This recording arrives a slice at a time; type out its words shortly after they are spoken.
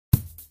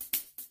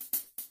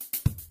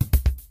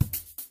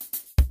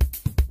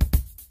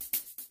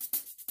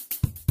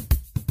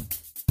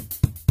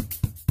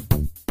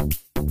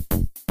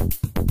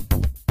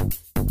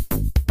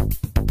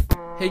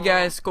Hey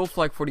guys,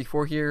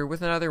 Skullflag44 here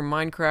with another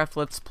Minecraft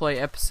Let's Play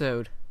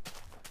episode.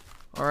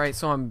 Alright,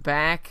 so I'm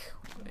back,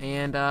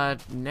 and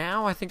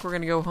now I think we're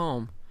gonna go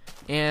home.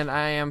 And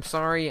I am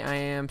sorry, I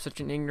am such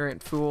an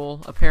ignorant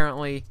fool.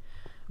 Apparently,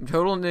 I'm a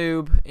total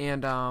noob,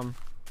 and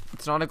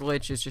it's not a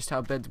glitch, it's just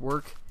how beds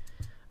work.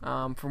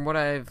 From what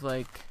I've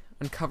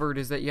uncovered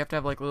is that you have to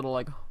have a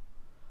little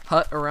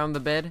hut around the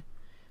bed,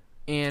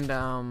 and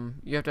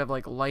you have to have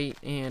light,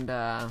 and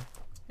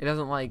it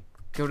doesn't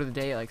go to the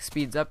day, it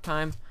speeds up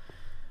time.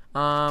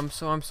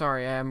 So I'm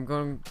sorry.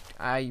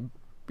 I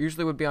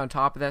usually would be on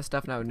top of that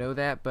stuff and I would know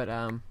that, but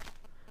I'm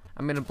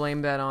gonna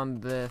blame that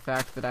on the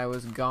fact that I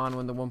was gone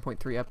when the 1.3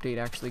 update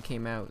actually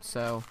came out.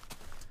 So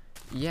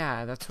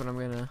yeah, that's what I'm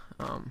gonna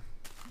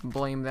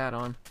blame that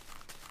on.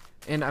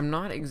 And I'm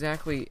not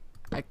exactly,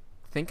 I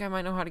think I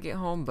might know how to get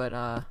home, but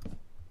I'm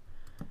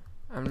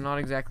not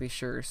exactly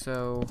sure.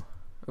 So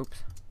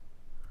oops,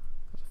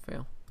 that's a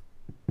fail.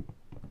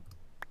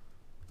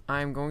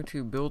 I'm going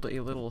to build a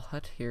little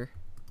hut here.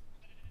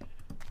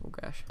 Oh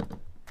gosh.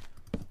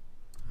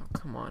 Oh,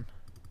 come on.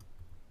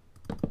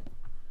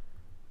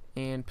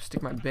 And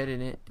stick my bed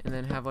in it, and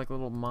then have a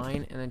little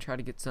mine, and then try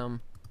to get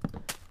some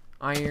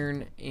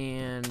iron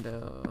and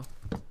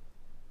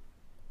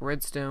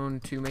redstone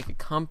to make a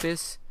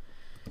compass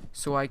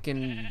so I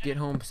can get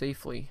home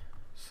safely.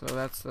 So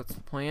that's the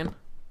plan.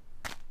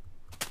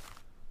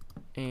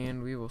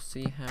 And we will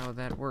see how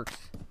that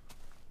works.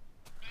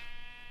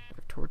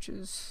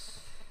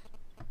 Torches.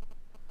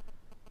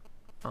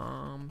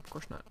 Of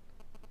course not.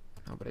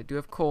 No, but I do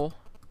have coal.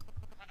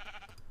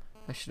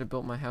 I should have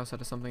built my house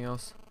out of something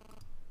else,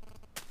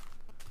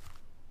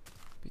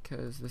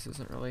 because this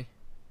isn't really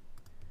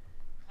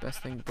the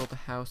best thing to build a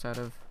house out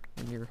of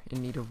when you're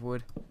in need of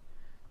wood at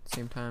the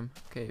same time.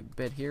 Okay,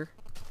 bed here.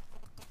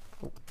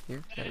 Oh,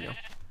 here. There we go.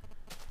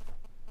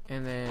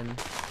 And then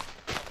let's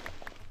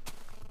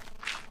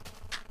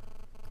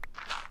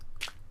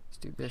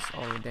do this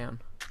all the way down.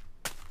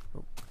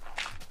 Oh.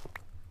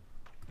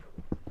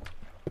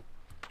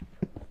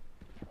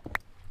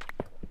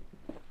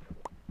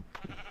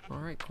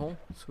 Alright, cool.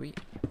 Sweet.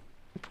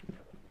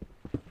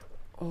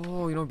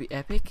 Oh, you know what'd be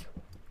epic?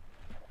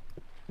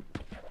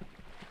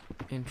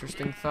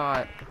 Interesting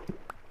thought.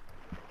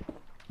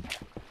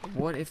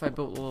 What if I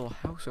built a little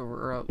house over,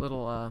 or a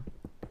little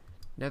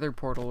nether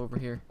portal over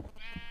here?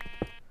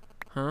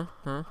 Huh?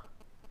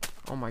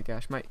 Oh my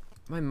gosh, my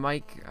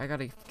mic, I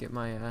gotta get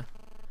my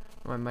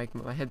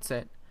my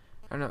headset.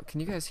 I don't know,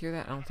 can you guys hear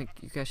that? I don't think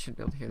you guys should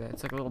be able to hear that.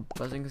 It's like a little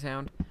buzzing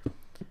sound. I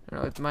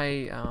don't know, it's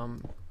my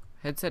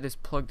headset is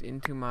plugged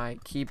into my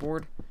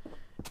keyboard,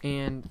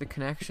 and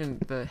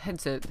the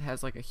headset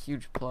has a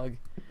huge plug,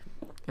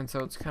 and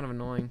so it's kind of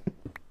annoying.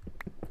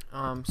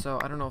 So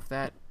I don't know if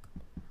that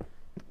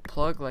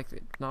plug,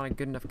 not a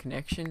good enough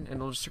connection, and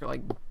it'll just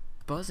start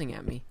buzzing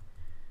at me.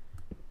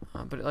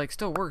 But it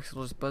still works.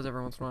 It'll just buzz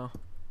every once in a while,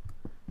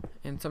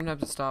 and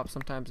sometimes it stops,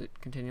 sometimes it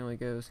continually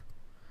goes.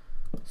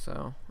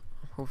 So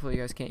hopefully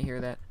you guys can't hear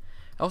that.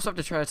 I also have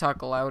to try to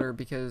talk louder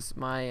because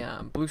my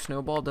blue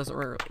snowball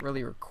doesn't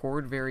really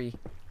record very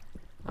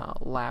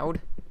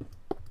loud,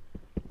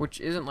 which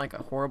isn't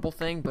a horrible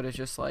thing, but it's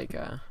just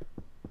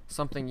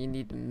something you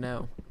need to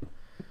know.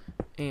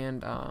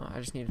 And I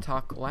just need to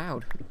talk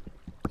loud,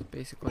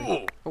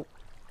 basically. Oh,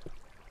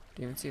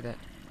 didn't even see that.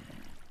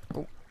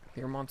 Oh,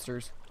 here are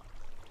monsters.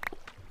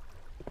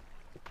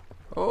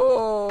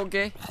 Oh,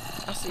 okay.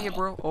 I see you,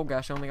 bro. Oh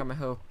gosh, I only got my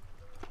hoe.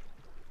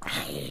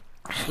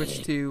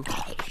 Switch to.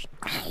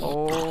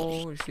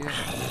 Oh, you see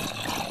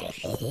that?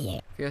 If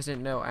you guys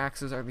didn't know,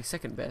 axes are the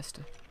second best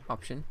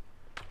option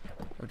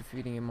of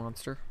defeating a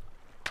monster.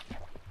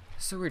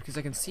 It's so weird because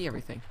I can see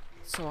everything.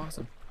 It's so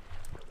awesome.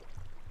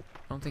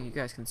 I don't think you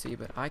guys can see,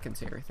 but I can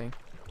see everything.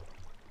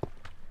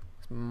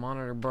 This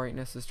monitor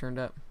brightness is turned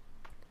up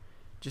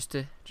just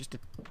a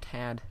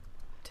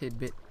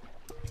tidbit.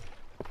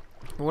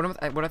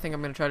 But what I think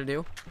I'm gonna try to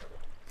do,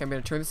 I'm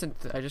gonna turn this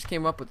into. I just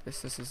came up with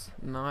this. This is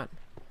not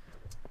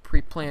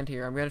pre-planned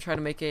here. I'm gonna try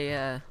to make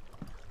a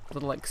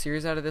little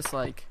series out of this.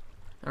 I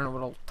don't know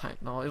what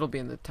title. It'll be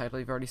in the title.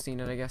 You've already seen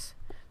it, I guess.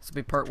 This will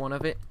be part 1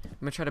 of it. I'm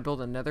gonna try to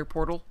build a nether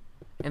portal,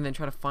 and then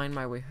try to find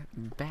my way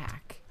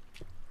back.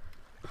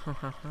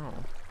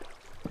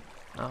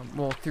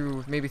 Well,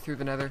 maybe through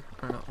the nether.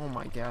 I don't know. Oh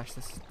my gosh,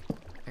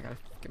 I gotta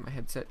get my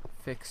headset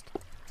fixed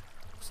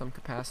of some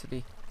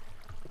capacity.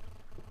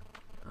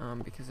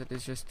 Because it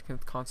is just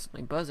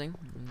constantly buzzing,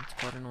 and it's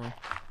quite annoying.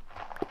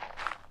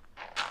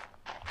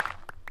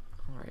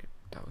 Alright,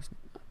 that was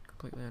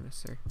completely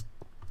unnecessary.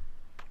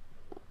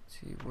 Let's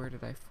see, where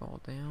did I fall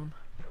down?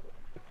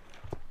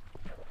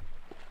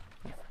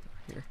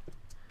 Here.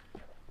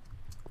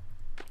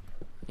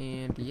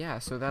 And yeah,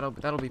 so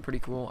that'll be pretty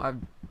cool. I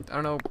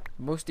don't know,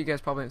 most of you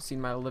guys probably haven't seen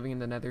my Living in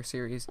the Nether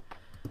series.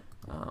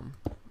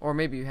 Or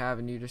maybe you have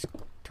and you just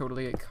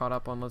totally get caught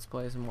up on Let's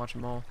Plays and watch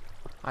them all.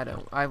 I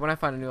don't. When I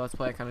find a new Let's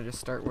Play, I kind of just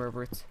start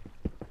wherever it's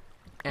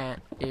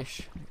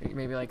at-ish.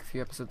 Maybe a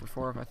few episodes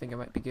before if I think it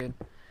might be good.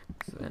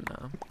 So then,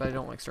 but I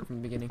don't start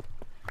from the beginning.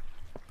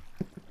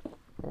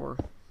 Or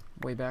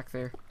way back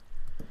there.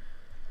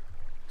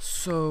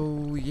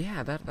 So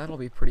yeah, that'll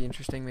be pretty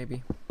interesting.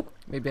 Maybe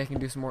I can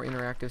do some more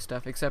interactive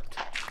stuff. Except,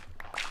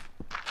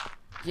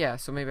 yeah.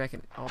 So maybe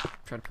I'll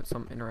try to put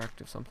some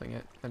interactive something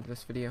at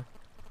this video,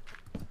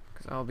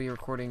 because I'll be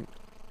recording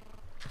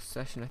a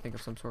session, I think,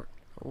 of some sort.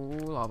 Oh,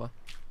 lava.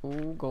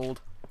 Oh,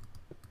 gold.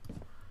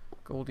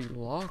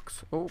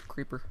 Goldilocks. Oh,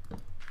 creeper.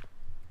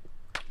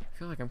 I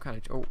feel like I'm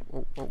kind of.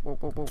 Oh,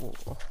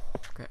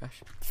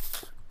 gosh.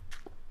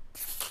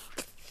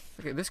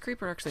 Okay, this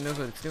creeper actually knows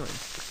what it's doing.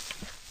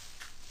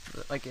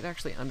 Like, it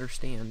actually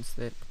understands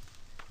that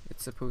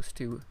it's supposed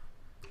to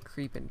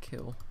creep and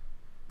kill.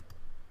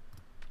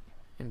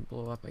 And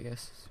blow up, I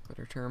guess, is a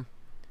better term.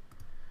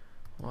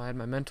 Well, I had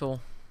my mentally,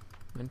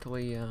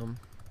 and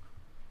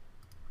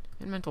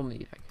mental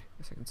need, I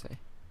guess I can say.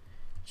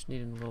 Just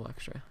needed a little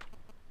extra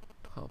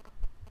to help.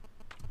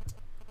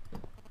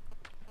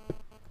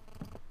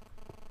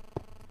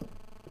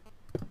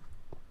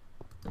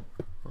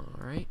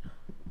 Alright.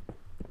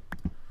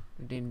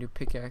 We need a new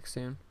pickaxe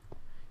soon.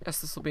 Yes,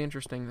 this will be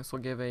interesting. This will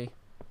give a...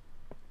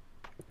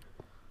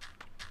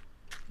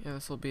 Yeah,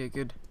 this will be a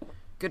good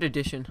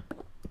addition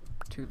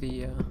to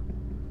the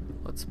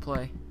Let's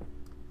Play.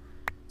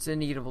 It's in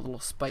need of a little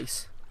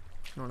spice.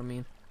 You know what I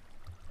mean?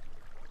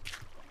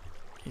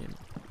 And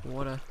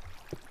what a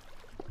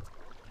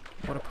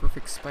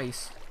perfect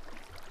spice.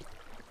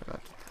 I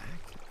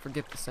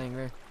forget the saying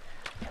there.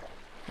 I'm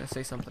gonna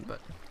say something, but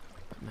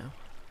no.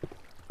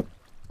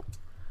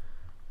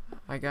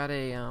 I got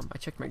a I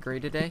checked my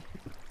grade today.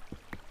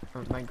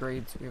 Or my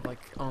grades. We have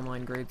like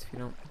online grades if you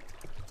don't.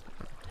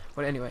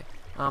 But anyway,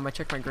 I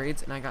checked my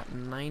grades and I got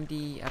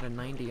 90 out of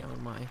 90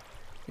 on my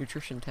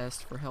nutrition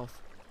test for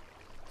health.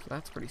 So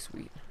that's pretty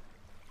sweet.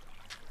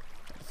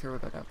 Throw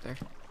that out there.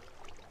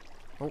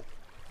 Oh,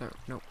 there,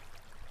 no.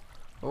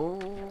 Oh,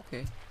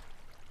 okay.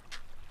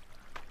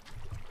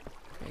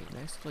 Okay,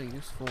 nicely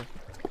useful.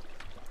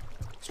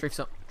 Straight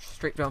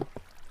jump.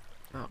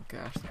 Oh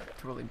gosh,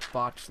 I totally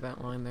botched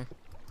that line there.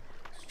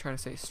 Just trying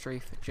to say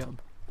strafe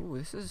jump. Ooh,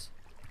 this is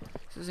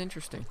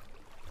interesting.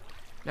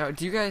 Now,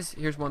 do you guys?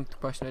 Here's one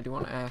question I do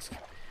want to ask.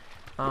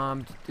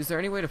 Is there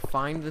any way to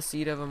find the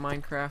seed of a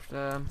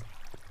Minecraft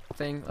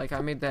thing? Like,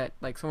 I made that.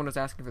 Like, someone was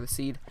asking for the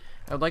seed.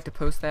 I would like to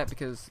post that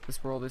because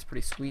this world is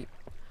pretty sweet.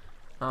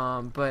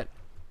 But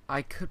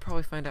I could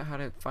probably find out how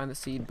to find the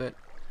seed, but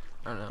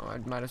I don't know. I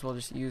might as well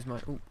just use my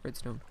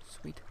redstone.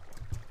 Sweet.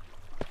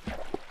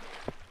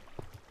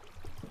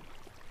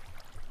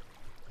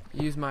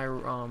 Use my I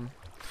was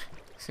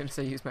gonna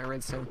say use my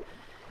redstone.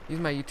 Use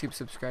my YouTube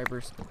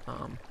subscribers to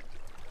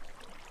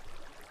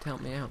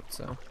help me out.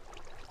 So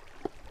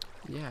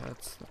yeah,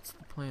 that's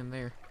the plan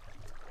there.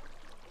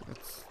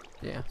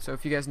 Yeah. So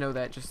if you guys know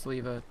that, just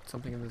leave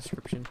something in the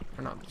description,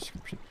 or not the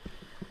description,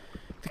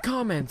 the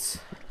comments.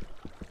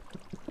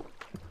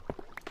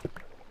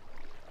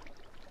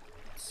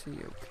 Let's see.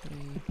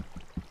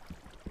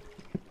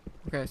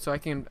 Okay, so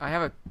I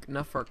have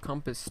enough for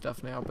compass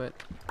stuff now, but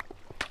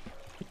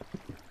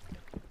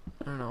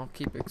I don't know. I'll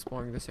keep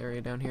exploring this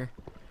area down here.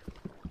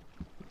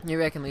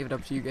 Maybe I can leave it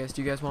up to you guys.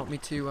 Do you guys want me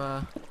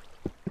to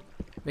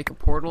make a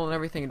portal and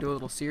everything and do a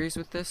little series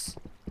with this,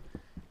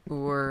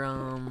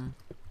 or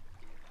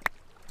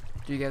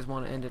do you guys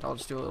want to end it? I'll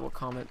just do a little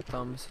comment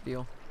thumbs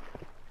deal,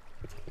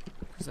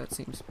 because that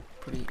seems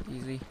pretty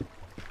easy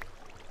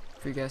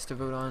for you guys to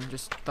vote on.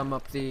 Just thumb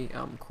up the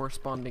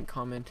corresponding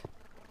comment,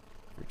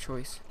 your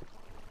choice.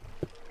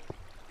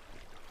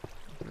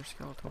 There's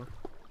Skeletor.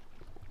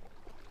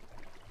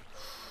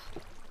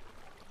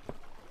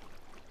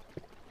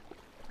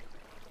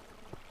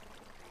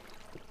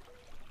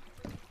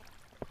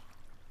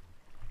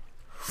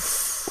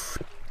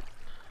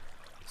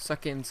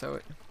 Suck in so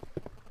it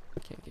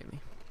can't get me.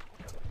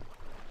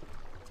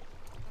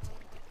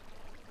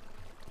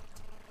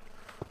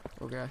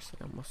 Oh gosh,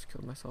 I almost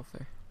killed myself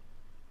there.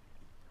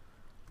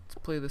 Let's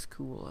play this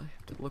cool. I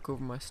have to look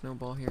over my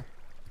snowball here.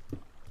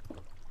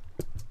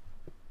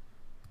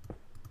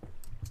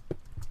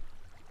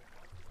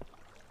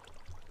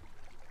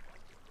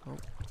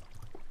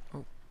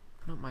 Oh,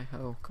 not my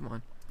hoe, come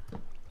on.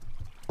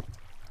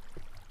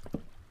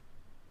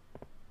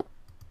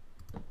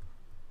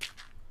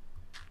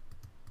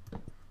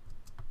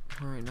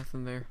 Alright,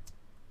 nothing there.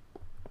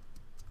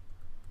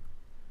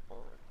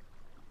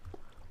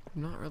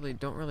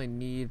 Don't really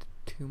need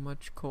too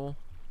much coal.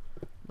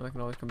 I can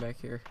always come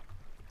back here.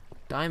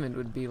 Diamond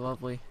would be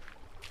lovely.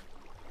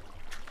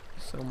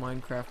 So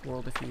Minecraft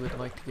world, if you would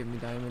like to give me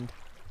diamond,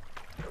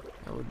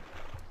 I would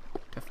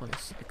definitely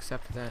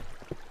accept that.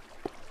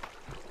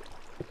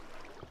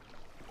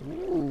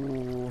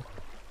 Ooh.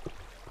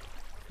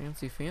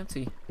 Fancy,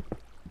 fancy.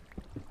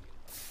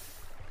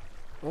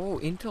 Oh,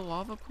 into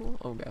lava pool?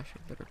 Oh gosh, I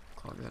better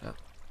clog that up.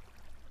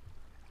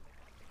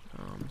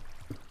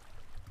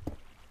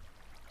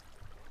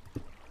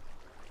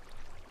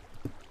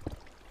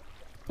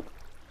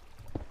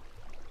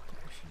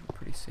 Should be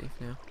pretty safe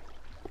now.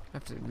 I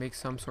have to make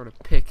some sort of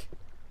pick.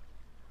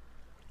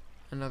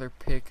 Another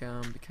pick,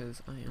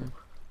 because I am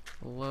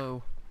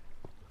low.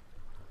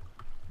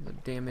 The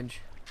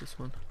damage, this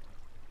one.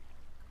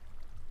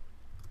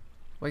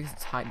 Well, I guess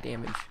it's high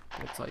damage,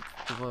 but it's like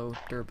low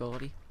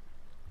durability.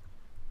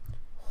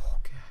 Oh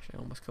gosh, I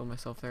almost killed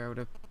myself there. I would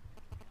have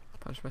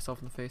punched myself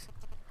in the face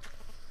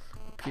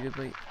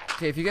repeatedly.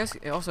 Okay, if you guys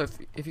also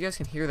if you guys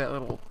can hear that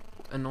little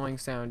annoying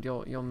sound,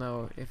 you'll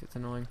know if it's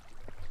annoying.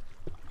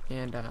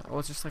 And oh,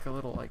 it's just like a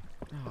little like,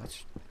 oh,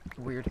 it's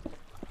weird.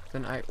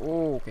 Then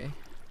okay,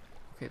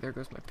 there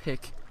goes my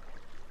pick.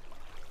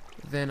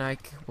 Then I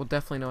will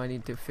definitely know I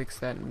need to fix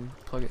that and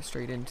plug it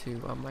straight into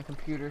my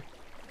computer,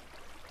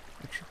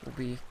 which will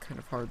be kind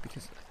of hard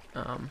because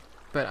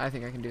but I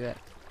think I can do that.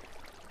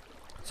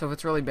 So if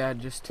it's really bad,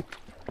 just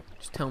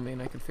tell me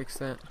and I can fix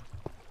that.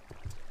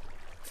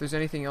 If there's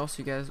anything else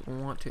you guys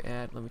want to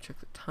add, let me check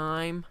the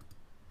time.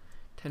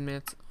 10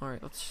 minutes. All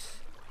right, let's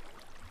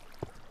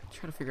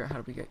try to figure out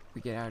how do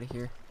we get out of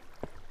here.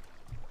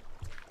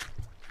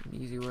 An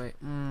easy way.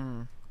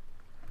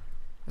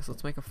 Guess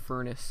let's make a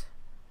furnace.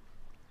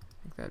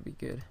 I think that'd be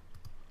good.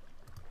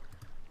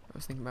 I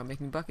was thinking about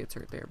making buckets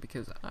right there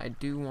because I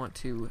do want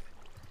to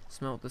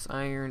smelt this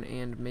iron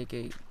and make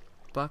a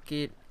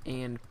bucket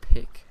and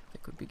pick. I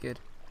think would be good.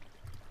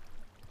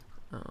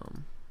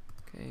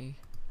 Okay.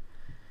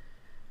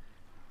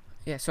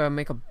 Yeah, so I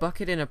make a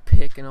bucket and a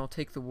pick, and I'll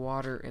take the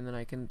water, and then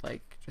I can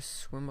like just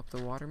swim up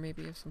the water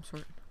maybe of some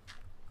sort.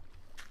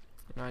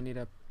 And I need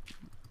a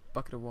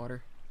bucket of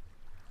water.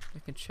 I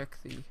can check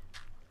the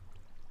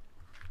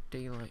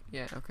daylight.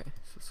 Yeah, okay,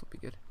 so this will be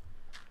good.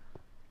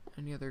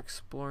 Any other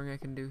exploring I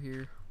can do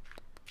here?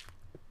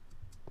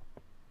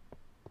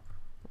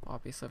 Well,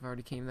 obviously I've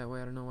already came that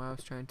way. I don't know why I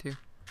was trying to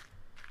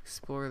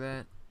explore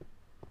that.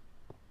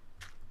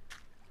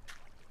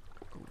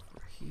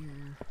 Over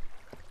here.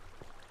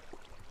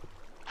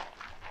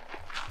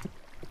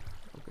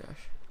 Oh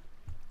gosh.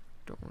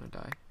 Don't want to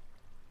die.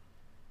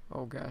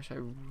 Oh gosh,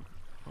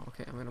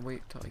 okay, I'm gonna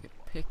wait till I get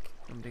a pick.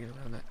 I'm digging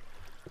around that.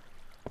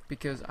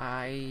 Because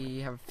I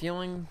have a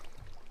feeling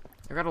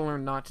I gotta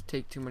learn not to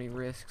take too many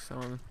risks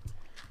on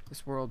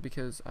this world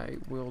because I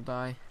will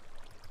die,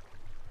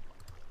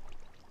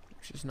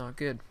 which is not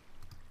good,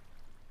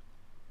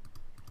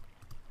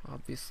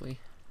 obviously.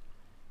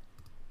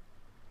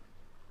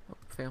 Oh,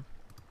 fail.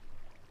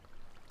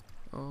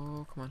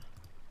 Oh, come on.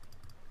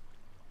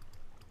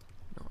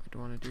 No, I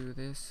don't want to do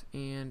this,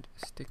 and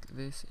stick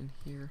this in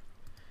here.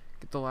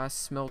 Get the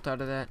last smelt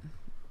out of that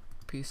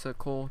piece of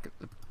coal. Get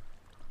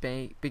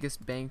the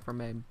biggest bang for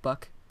my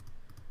buck.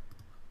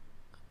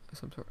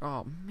 Some sort.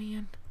 Oh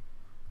man,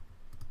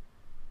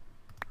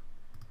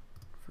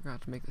 forgot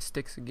to make the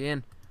sticks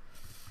again.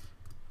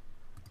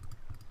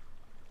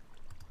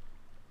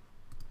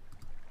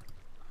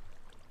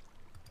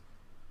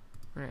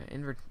 Alright,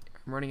 I'm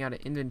running out of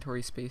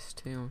inventory space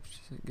too, which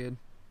isn't good.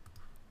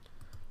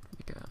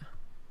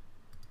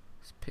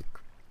 Let's pick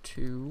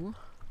 2.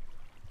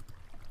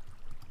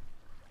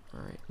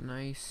 Alright,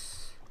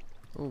 nice.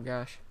 Oh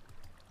gosh,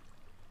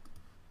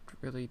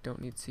 really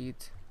don't need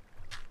seeds.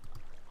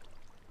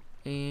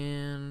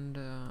 And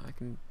I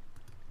can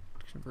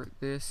convert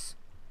this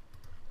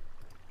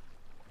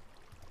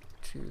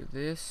to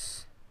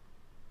this.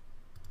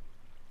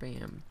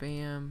 Bam,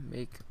 bam.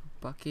 Make a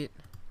bucket.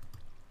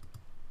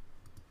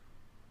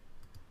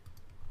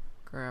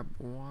 Grab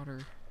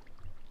water.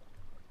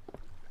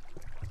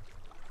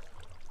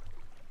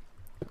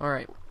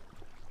 Alright.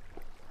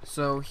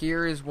 So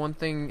here is one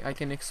thing I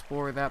can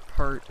explore that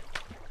part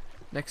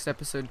next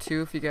episode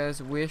too, if you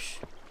guys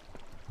wish.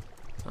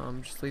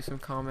 Just leave some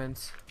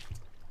comments.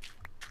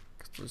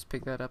 We'll just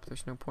pick that up.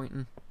 There's no point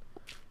in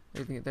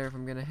leaving it there if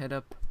I'm gonna head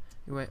up.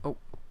 Anyway, oh,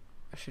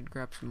 I should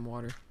grab some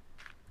water.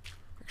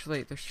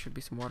 Actually, there should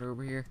be some water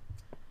over here.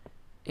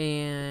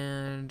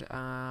 And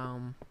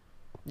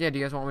yeah, do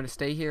you guys want me to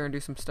stay here and do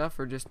some stuff,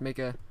 or just make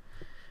a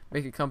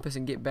compass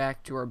and get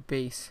back to our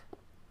base?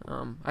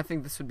 I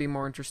think this would be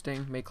more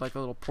interesting. Make like a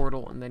little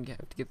portal and then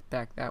have to get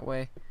back that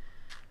way.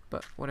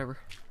 But whatever.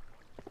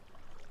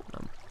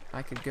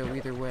 I could go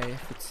either way.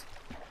 If it's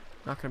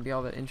not gonna be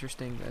all that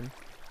interesting, then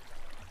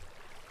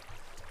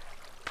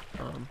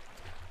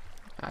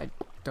I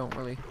don't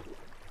really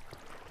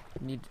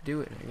need to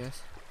do it, I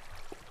guess.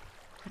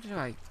 How did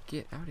I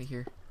get out of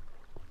here?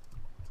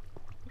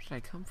 Where did I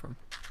come from?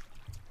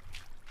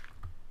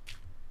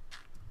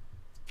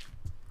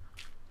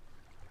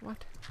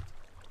 What?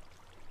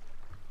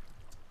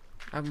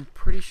 I'm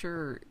pretty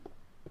sure.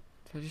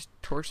 Did I just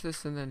torch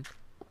this and then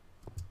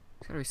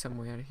there's gotta be some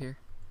way out of here.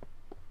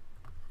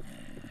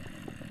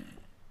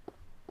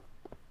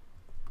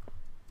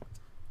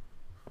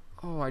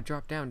 Oh, I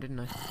dropped down, didn't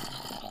I?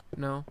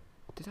 No.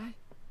 Did I?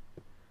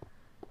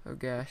 Oh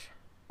gosh.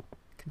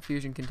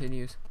 Confusion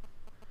continues.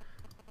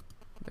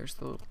 There's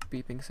the little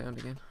beeping sound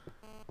again.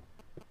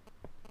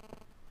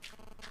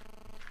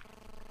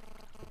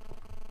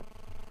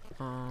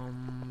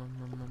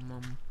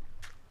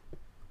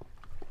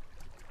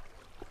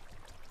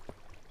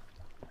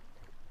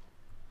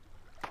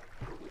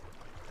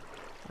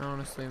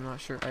 Honestly, I'm not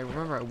sure. I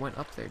remember I went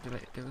up there.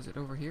 Was it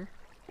over here?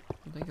 I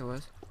don't think it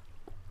was.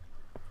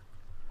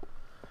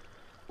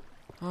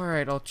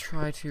 Alright, I'll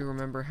try to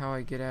remember how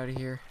I get out of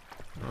here.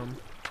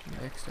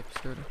 Next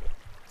episode.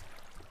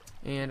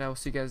 And I will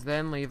see you guys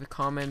then. Leave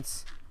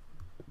comments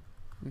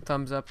and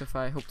thumbs up if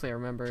hopefully I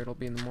remember. It'll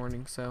be in the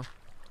morning, so.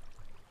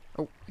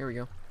 Oh, here we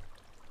go.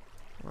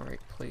 Alright,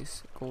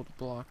 place gold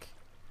block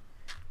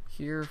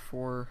here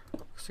for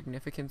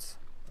significance.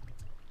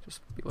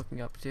 Just be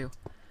looking up too.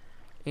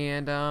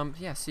 And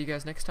yeah, see you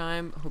guys next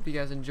time. Hope you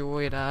guys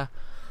enjoyed.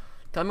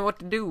 Tell me what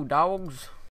to do, dogs.